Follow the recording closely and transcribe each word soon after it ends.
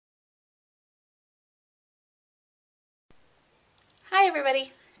Hi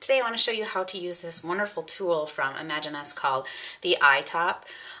everybody! Today I want to show you how to use this wonderful tool from Imaginisce called the iTop.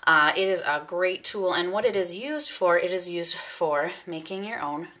 It is a great tool, and what it is used for making your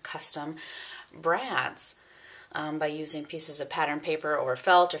own custom brads by using pieces of pattern paper or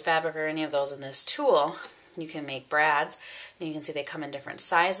felt or fabric or any of those in this tool. You can make brads, and you can see they come in different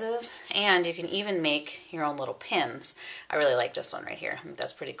sizes, and you can even make your own little pins. I really like this one right here. I think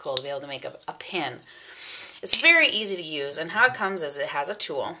that's pretty cool to be able to make a pin. It's very easy to use, and how it comes is it has a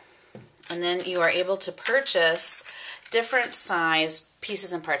tool, and then you are able to purchase different size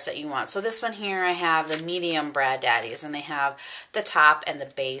pieces and parts that you want. So this one here, I have the medium Brad Daddies, and they have the top and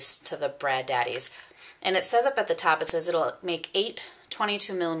the base to the Brad Daddies. And it says up at the top, it says it'll make 8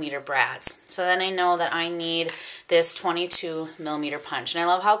 22mm brads. So then I know that I need this 22mm punch, and I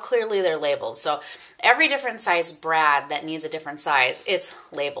love how clearly they're labeled. So every different size brad that needs a different size,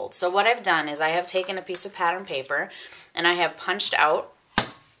 it's labeled. So what I've done is I have taken a piece of pattern paper and I have punched out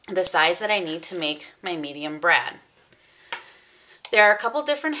the size that I need to make my medium brad. There are a couple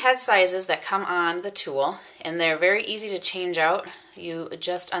different head sizes that come on the tool, and they're very easy to change out. You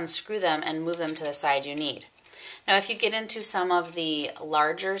just unscrew them and move them to the side you need. Now if you get into some of the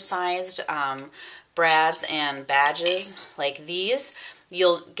larger sized brads and badges like these,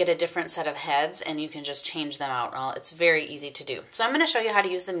 you'll get a different set of heads and you can just change them out. Well, it's very easy to do. So I'm going to show you how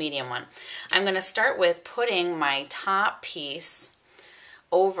to use the medium one. I'm going to start with putting my top piece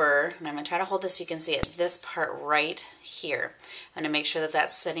over, and I'm going to try to hold this so you can see it, this part right here. I'm going to make sure that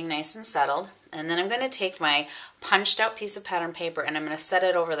that's sitting nice and settled. And then I'm going to take my punched out piece of pattern paper and I'm going to set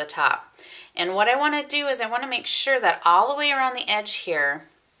it over the top. And what I want to do is I want to make sure that all the way around the edge here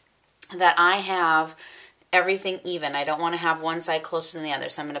that I have everything even. I don't want to have one side closer than the other.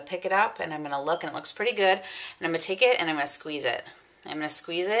 So I'm going to pick it up and I'm going to look, and it looks pretty good. And I'm going to take it and I'm going to squeeze it. I'm going to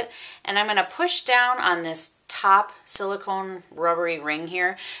squeeze it and I'm going to push down on this top silicone rubbery ring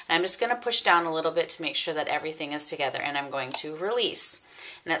here. And I'm just going to push down a little bit to make sure that everything is together. And I'm going to release.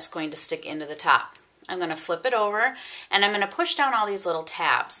 And that's going to stick into the top. I'm going to flip it over and I'm going to push down all these little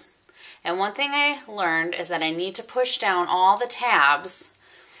tabs. And one thing I learned is that I need to push down all the tabs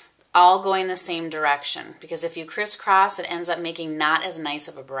all going the same direction, because if you crisscross, it ends up making not as nice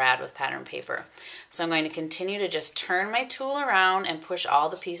of a brad with pattern paper. So I'm going to continue to just turn my tool around and push all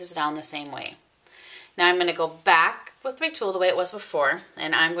the pieces down the same way. Now I'm going to go back with my tool the way it was before,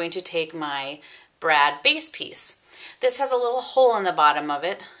 and I'm going to take my brad base piece. This has a little hole in the bottom of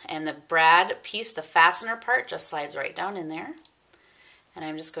it, and the brad piece, the fastener part, just slides right down in there. And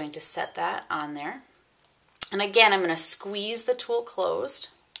I'm just going to set that on there. And again, I'm going to squeeze the tool closed.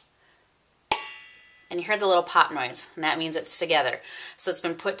 And you heard the little pop noise, and that means it's together. So it's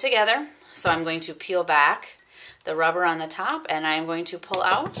been put together. So I'm going to peel back the rubber on the top, and I'm going to pull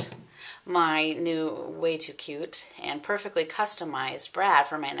out my new, way too cute and perfectly customized brad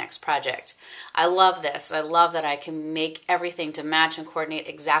for my next project. I love this. I love that I can make everything to match and coordinate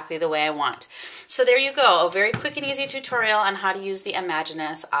exactly the way I want. So there you go, a very quick and easy tutorial on how to use the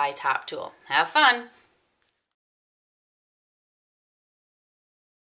Imaginisce iTop tool. Have fun!